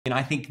And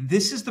I think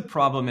this is the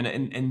problem.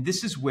 And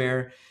this is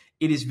where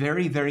it is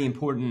very, very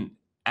important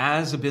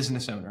as a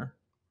business owner,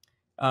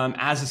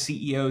 as a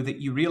CEO, that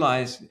you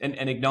realize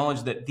and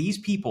acknowledge that these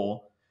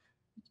people,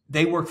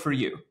 they work for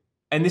you.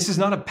 And this is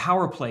not a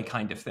power play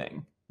kind of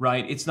thing,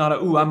 right? It's not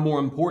a, ooh, I'm more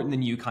important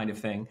than you kind of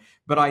thing.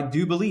 But I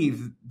do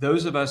believe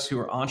those of us who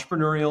are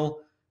entrepreneurial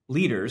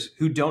leaders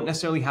who don't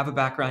necessarily have a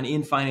background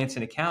in finance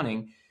and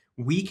accounting,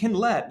 we can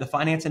let the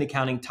finance and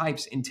accounting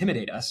types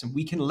intimidate us, and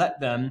we can let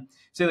them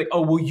say like,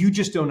 oh, well, you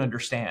just don't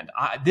understand.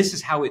 This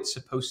is how it's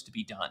supposed to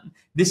be done.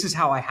 This is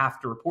how I have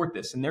to report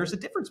this. And there's a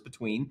difference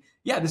between,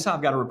 yeah, this is how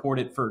I've got to report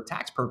it for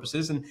tax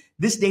purposes, and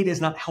this data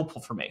is not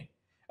helpful for me.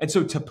 And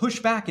so to push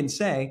back and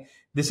say,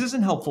 this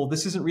isn't helpful,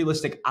 this isn't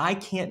realistic, I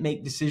can't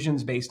make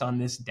decisions based on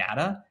this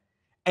data.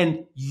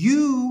 And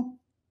you,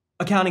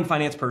 accounting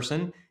finance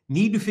person,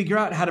 need to figure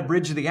out how to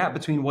bridge the gap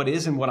between what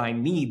is and what I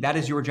need. That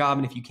is your job.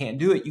 And if you can't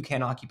do it, you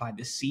can't occupy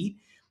this seat.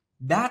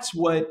 That's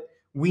what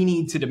we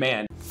need to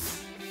demand.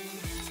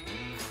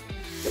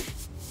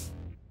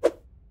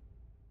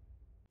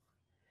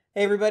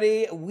 Hey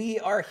everybody, we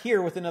are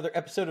here with another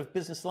episode of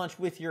Business Lunch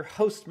with your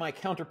host, my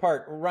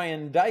counterpart,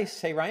 Ryan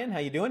Dice. Hey Ryan, how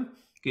you doing?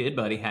 Good,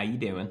 buddy. How you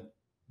doing?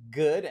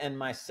 Good. And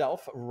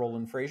myself,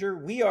 Roland Frazier.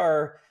 We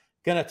are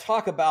going to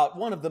talk about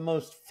one of the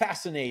most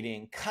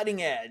fascinating,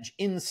 cutting edge,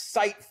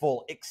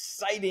 insightful,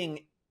 exciting,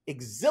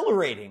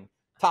 exhilarating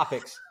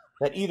topics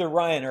that either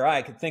Ryan or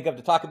I could think of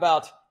to talk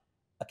about: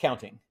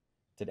 accounting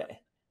today.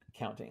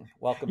 Accounting.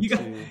 Welcome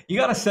You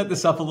got to set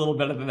this up a little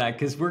better than that,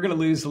 because we're going to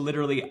lose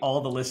literally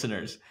all the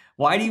listeners.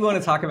 Why do you want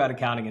to talk about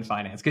accounting and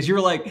finance? Because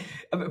you're like,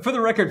 for the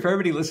record, for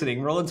everybody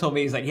listening, Roland told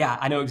me, he's like, yeah,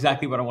 I know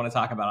exactly what I want to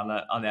talk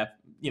about on that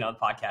the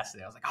podcast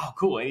today. I was like, oh,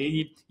 cool.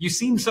 You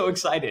seem so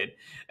excited.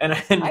 And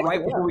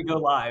right before we go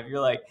live, you're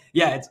like,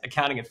 yeah, it's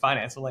accounting and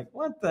finance. I'm like,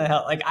 what the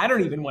hell? Like, I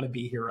don't even want to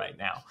be here right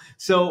now.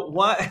 So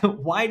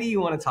why do you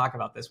want to talk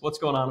about this? What's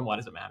going on and why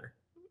does it matter?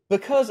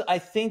 Because I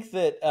think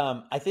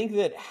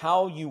that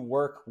how you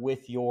work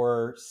with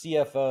your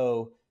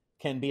CFO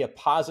can be a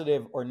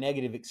positive or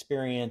negative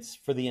experience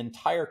for the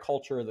entire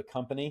culture of the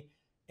company.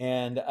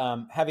 And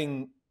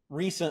having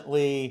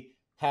recently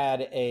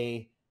had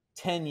a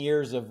 10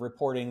 years of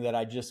reporting that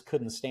I just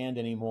couldn't stand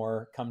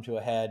anymore come to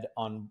a head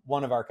on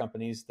one of our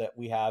companies that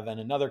we have, and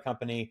another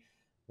company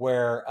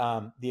where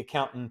the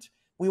accountant,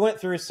 we went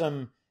through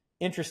some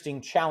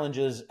interesting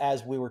challenges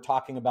as we were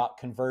talking about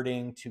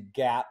converting to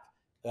GAAP,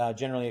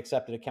 generally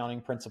accepted accounting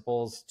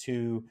principles,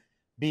 to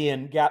be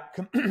in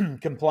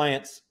GAAP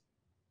compliance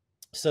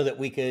so that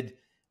we could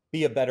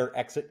be a better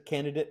exit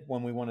candidate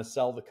when we want to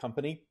sell the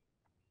company.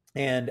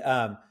 And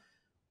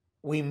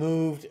we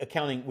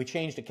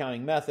changed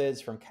accounting methods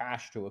from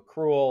cash to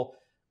accrual,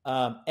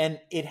 and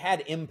it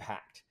had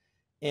impact.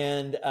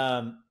 And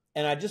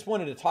I just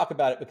wanted to talk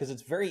about it because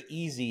it's very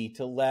easy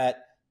to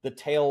let the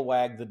tail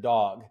wag the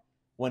dog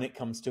when it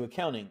comes to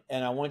accounting.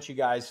 And I want you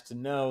guys to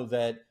know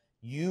that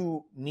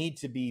you need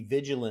to be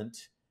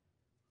vigilant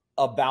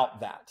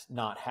about that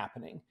not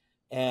happening.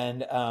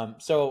 And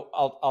so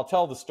I'll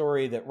tell the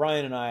story that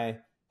Ryan and I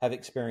have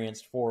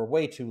experienced for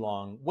way too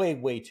long,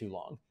 way too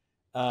long,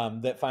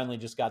 that finally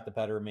just got the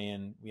better of me.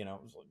 And,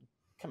 was like,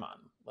 come on,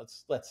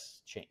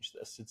 let's change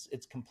this.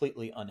 It's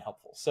completely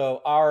unhelpful.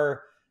 So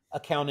our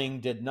accounting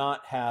did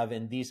not have,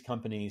 in these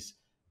companies,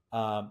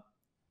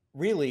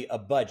 really a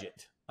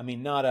budget. I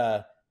mean, not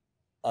a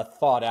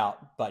thought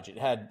out budget.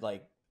 It had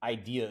like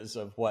ideas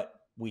of what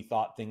we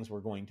thought things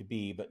were going to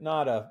be, but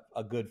not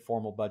a good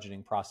formal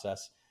budgeting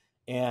process.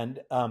 And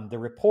the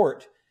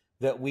report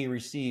that we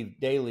received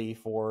daily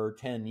for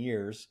 10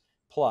 years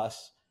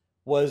plus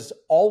was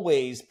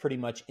always pretty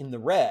much in the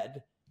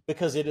red,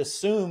 because it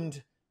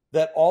assumed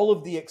that all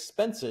of the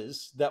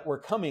expenses that were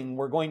coming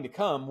were going to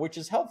come, which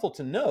is helpful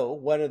to know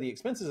what are the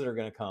expenses that are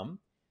going to come,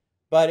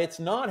 but it's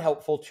not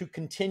helpful to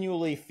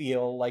continually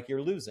feel like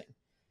you're losing.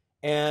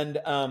 And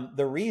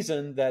the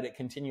reason that it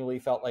continually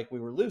felt like we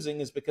were losing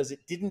is because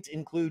it didn't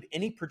include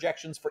any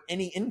projections for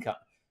any income.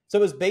 So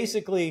it was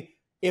basically,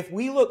 if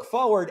we look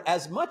forward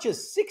as much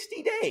as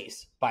 60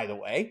 days, by the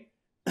way,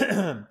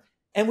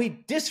 and we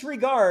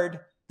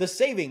disregard the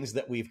savings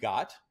that we've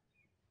got,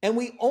 and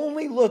we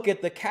only look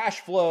at the cash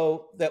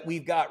flow that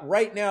we've got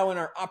right now in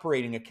our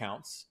operating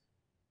accounts,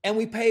 and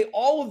we pay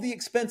all of the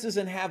expenses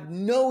and have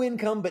no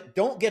income but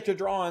don't get to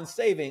draw on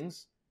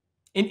savings,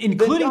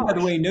 including, by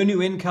the way, no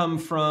new income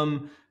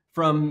from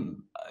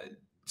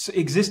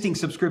existing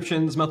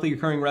subscriptions, monthly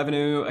recurring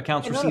revenue,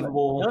 accounts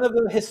receivable. None of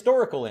the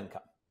historical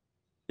income.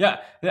 Yeah,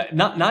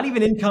 not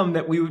even income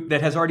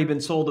that has already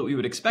been sold that we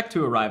would expect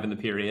to arrive in the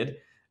period.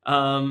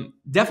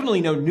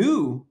 Definitely no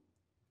new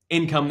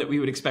income that we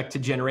would expect to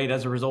generate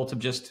as a result of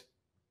just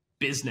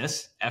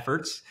business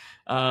efforts.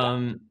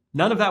 None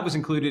of that was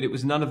included. It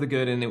was none of the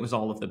good, and it was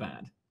all of the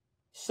bad.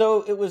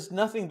 So it was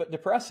nothing but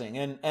depressing.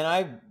 And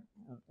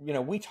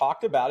we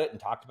talked about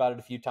it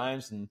a few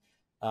times, and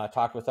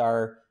talked with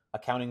our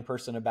accounting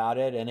person about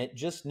it, and it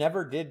just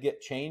never did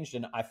get changed.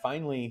 And I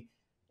finally,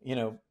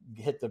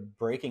 hit the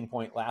breaking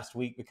point last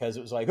week, because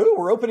it was like, oh,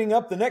 we're opening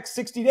up the next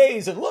 60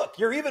 days, and look,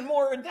 you're even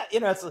more in debt.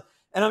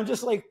 And I'm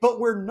just like, but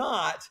we're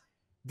not.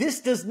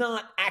 This does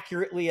not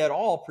accurately at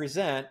all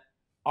present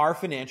our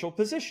financial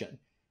position.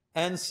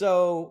 And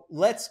so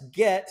let's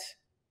get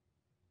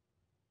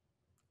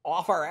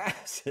off our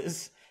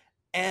asses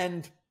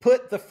and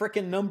put the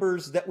frickin'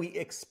 numbers that we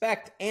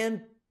expect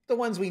and the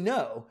ones we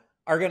know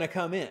are going to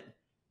come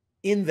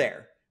in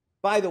there.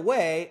 By the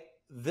way,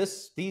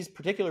 these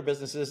particular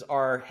businesses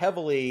are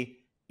heavily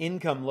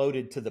income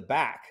loaded to the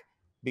back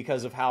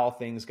because of how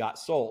things got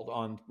sold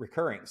on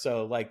recurring.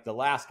 So like the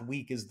last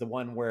week is the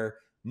one where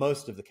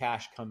most of the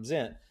cash comes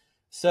in.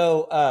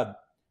 So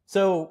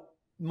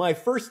my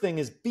first thing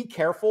is be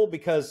careful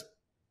because,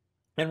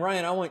 and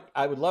Ryan,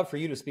 I would love for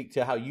you to speak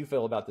to how you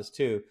feel about this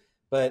too,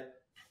 but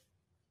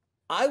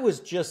I was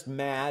just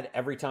mad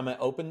every time I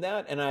opened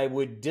that, and I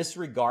would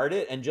disregard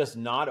it and just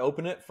not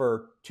open it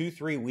for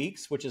 2-3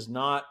 weeks, which is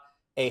not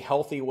a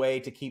healthy way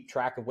to keep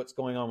track of what's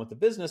going on with the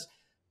business,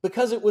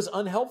 because it was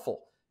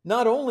unhelpful.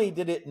 Not only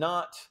did it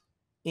not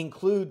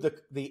include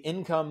the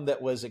income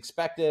that was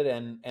expected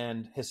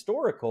and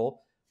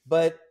historical,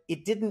 but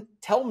it didn't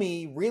tell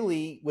me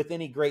really with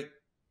any great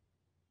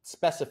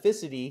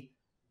specificity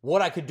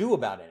what I could do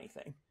about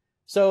anything.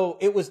 So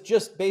it was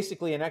just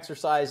basically an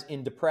exercise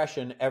in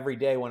depression every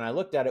day when I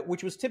looked at it,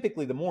 which was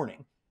typically the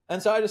morning.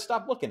 And so I just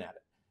stopped looking at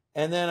it.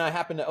 And then I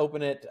happened to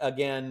open it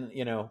again,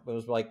 it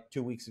was like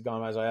 2 weeks ago.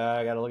 And I was like,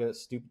 I got to look at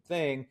this stupid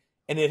thing.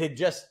 And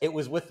it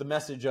was with the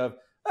message of,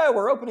 oh,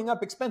 we're opening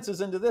up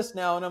expenses into this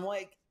now. And I'm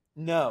like,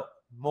 no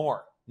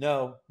more.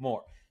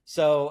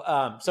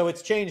 So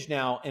it's changed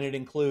now, and it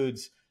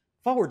includes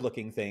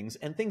forward-looking things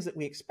and things that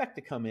we expect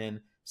to come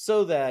in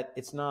so that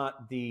it's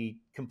not the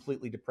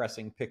completely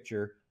depressing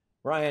picture.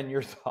 Ryan,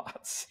 your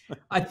thoughts?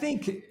 I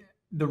think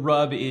the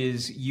rub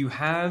is you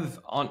have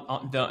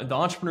on the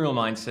entrepreneurial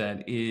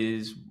mindset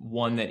is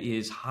one that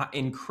is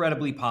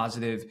incredibly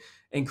positive,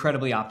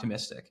 incredibly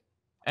optimistic.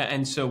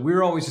 And so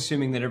we're always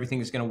assuming that everything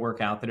is going to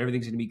work out, that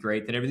everything's going to be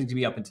great, that everything's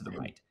going to be up and to the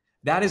right.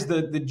 That is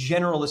the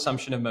general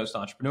assumption of most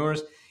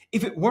entrepreneurs.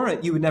 If it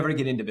weren't, you would never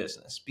get into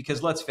business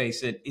because let's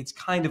face it, it's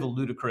kind of a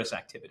ludicrous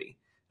activity.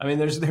 I mean,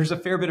 there's a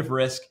fair bit of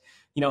risk,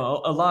 a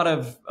lot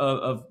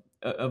of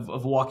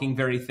walking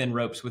very thin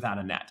ropes without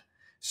a net.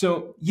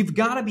 So you've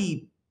got to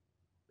be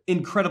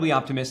incredibly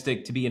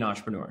optimistic to be an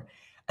entrepreneur.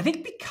 I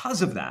think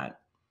because of that,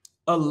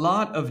 a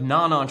lot of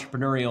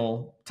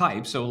non-entrepreneurial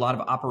types, so a lot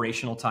of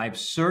operational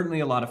types, certainly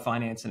a lot of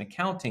finance and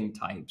accounting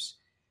types,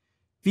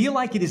 feel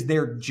like it is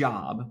their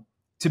job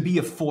to be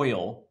a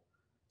foil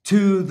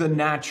to the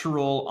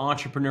natural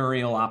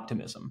entrepreneurial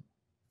optimism.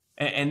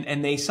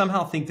 And they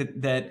somehow think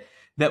that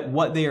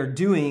what they are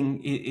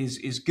doing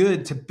is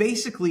good to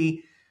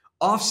basically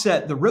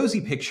offset the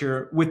rosy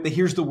picture with the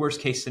here's the worst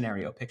case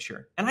scenario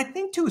picture. And I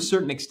think to a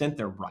certain extent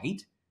they're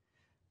right.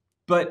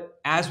 But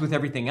as with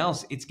everything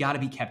else, it's got to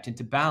be kept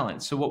into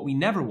balance. So what we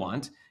never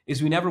want is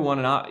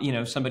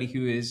somebody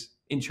who is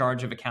in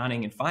charge of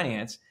accounting and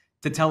finance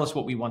to tell us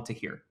what we want to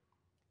hear.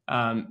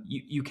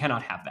 You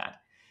cannot have that.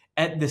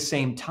 At the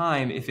same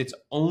time, if it's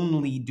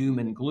only doom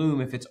and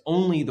gloom, if it's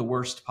only the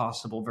worst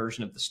possible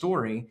version of the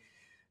story,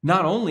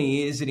 not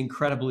only is it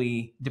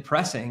incredibly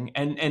depressing,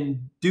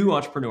 and do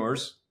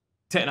entrepreneurs,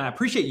 and I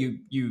appreciate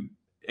you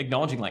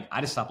acknowledging, like,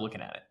 I just stopped looking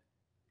at it,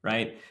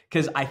 right?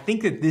 Because I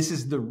think that this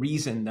is the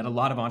reason that a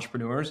lot of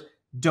entrepreneurs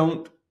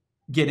don't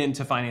get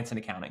into finance and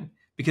accounting,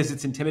 because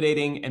it's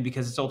intimidating and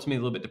because it's ultimately a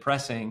little bit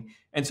depressing.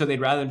 And so they'd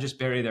rather just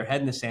bury their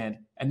head in the sand.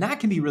 And that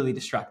can be really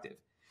destructive.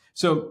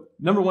 So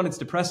number one, it's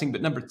depressing,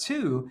 but number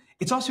two,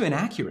 it's also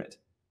inaccurate.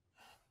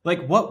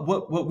 Like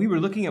what we were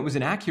looking at was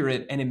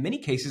inaccurate. And in many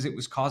cases, it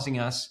was causing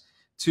us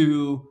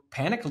to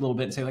panic a little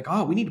bit and say like,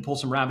 oh, we need to pull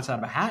some rabbits out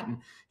of a hat and,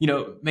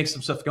 make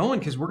some stuff going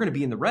because we're going to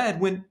be in the red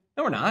when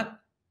no, we're not.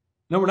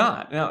 No, we're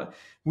not. Now,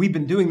 we've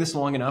been doing this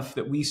long enough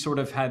that we sort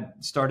of had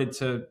started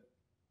to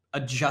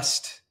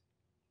adjust,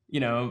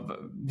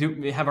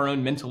 have our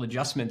own mental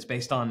adjustments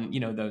based on,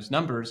 those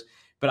numbers.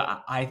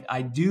 But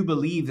I do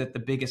believe that the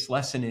biggest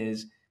lesson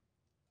is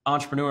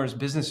entrepreneurs,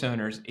 business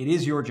owners, it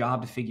is your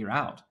job to figure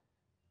out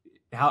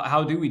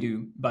how do we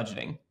do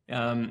budgeting?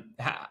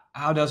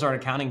 How does our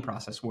accounting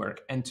process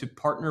work? And to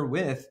partner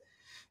with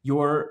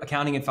your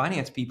accounting and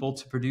finance people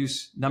to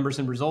produce numbers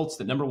and results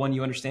that, number one,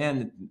 you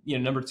understand,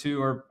 number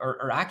two,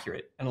 are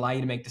accurate and allow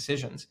you to make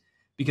decisions.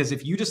 Because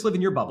if you just live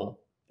in your bubble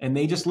and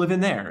they just live in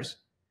theirs,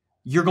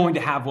 you're going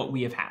to have what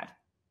we have had.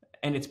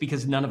 And it's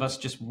because none of us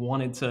just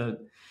wanted to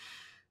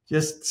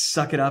just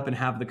suck it up and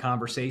have the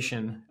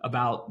conversation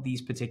about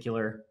these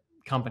particular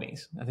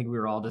companies. I think we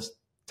were all just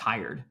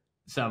tired.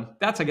 So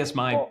that's, I guess,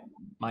 my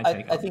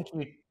take. I think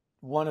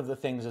one of the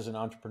things as an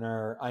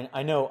entrepreneur,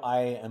 I know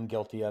I am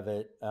guilty of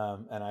it,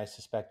 and I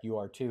suspect you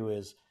are too,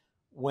 is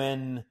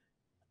when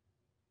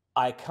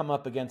I come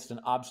up against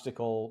an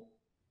obstacle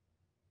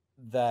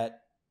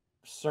that,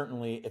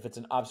 certainly if it's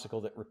an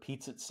obstacle that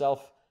repeats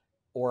itself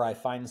or I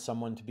find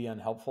someone to be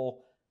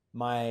unhelpful,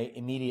 my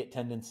immediate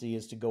tendency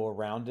is to go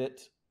around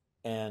it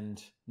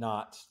and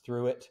not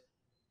through it,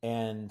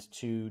 and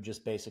to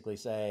just basically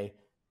say,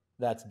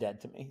 that's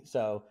dead to me.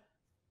 So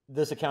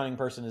this accounting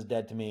person is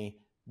dead to me.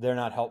 they're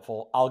not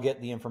helpful. I'll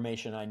get the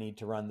information I need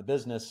to run the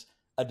business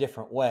a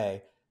different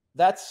way.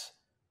 That's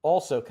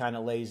also kind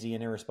of lazy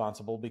and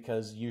irresponsible,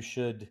 because you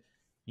should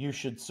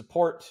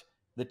support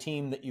the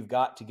team that you've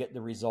got to get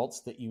the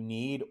results that you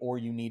need, or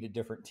you need a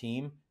different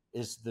team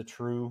is the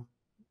true,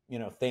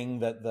 thing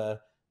that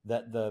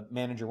the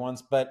manager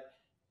wants. But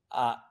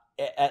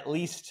at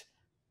least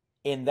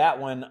in that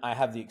one, I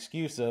have the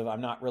excuse of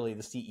I'm not really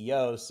the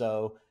CEO.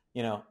 So,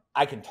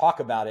 I can talk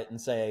about it and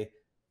say,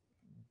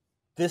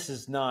 this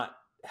is not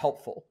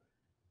helpful.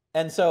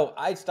 And so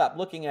I stopped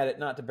looking at it,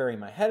 not to bury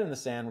my head in the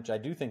sand, which I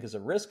do think is a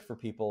risk for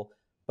people,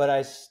 but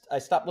I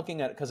stopped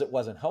looking at it because it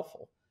wasn't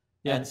helpful.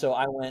 Yeah. And so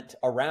I went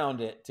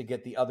around it to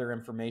get the other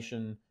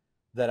information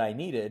that I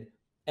needed,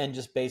 and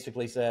just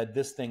basically said,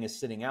 this thing is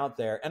sitting out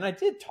there. And I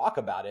did talk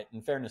about it,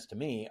 in fairness to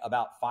me,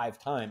 about 5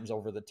 times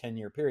over the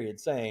 10-year period,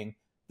 saying,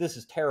 this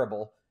is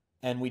terrible.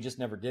 And we just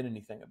never did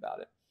anything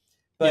about it.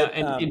 But,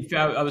 yeah, and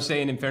I was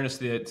saying, in fairness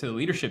to the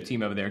leadership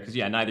team over there, because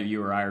neither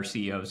you or I are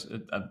CEOs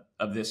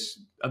of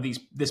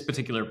this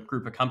particular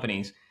group of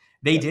companies.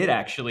 They did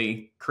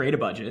actually create a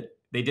budget.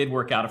 They did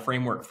work out a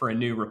framework for a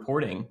new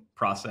reporting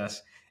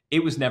process.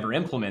 It was never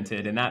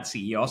implemented, and that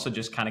CEO also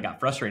just kind of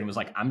got frustrated and was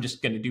like, I'm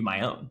just going to do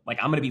my own. Like,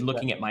 I'm going to be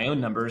looking at my own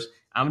numbers.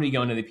 I'm going to be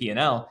going to the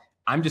P&L.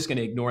 I'm just going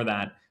to ignore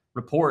that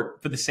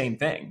report for the same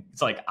thing.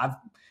 It's like,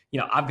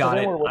 I've got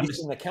it. We're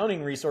wasting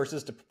accounting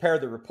resources to prepare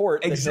the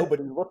report that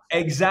nobody looks at.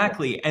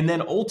 Exactly. And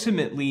then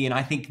ultimately, and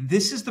I think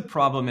this is the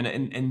problem,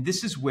 and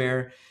this is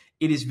where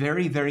it is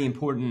very, very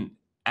important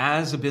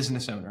as a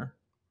business owner,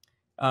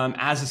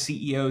 as a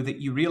CEO, that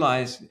you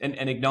realize and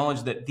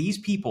acknowledge that these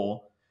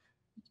people,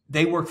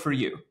 they work for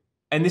you.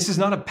 And this is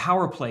not a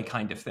power play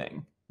kind of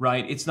thing,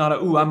 right? It's not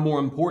a, ooh, I'm more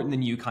important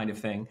than you kind of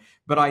thing.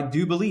 But I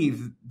do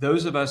believe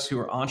those of us who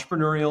are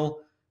entrepreneurial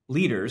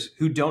leaders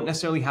who don't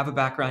necessarily have a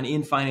background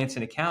in finance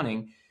and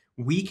accounting,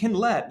 we can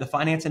let the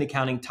finance and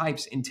accounting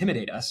types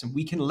intimidate us, and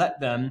we can let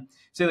them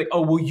say like,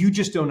 oh, well, you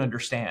just don't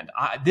understand.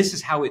 This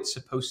is how it's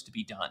supposed to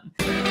be done.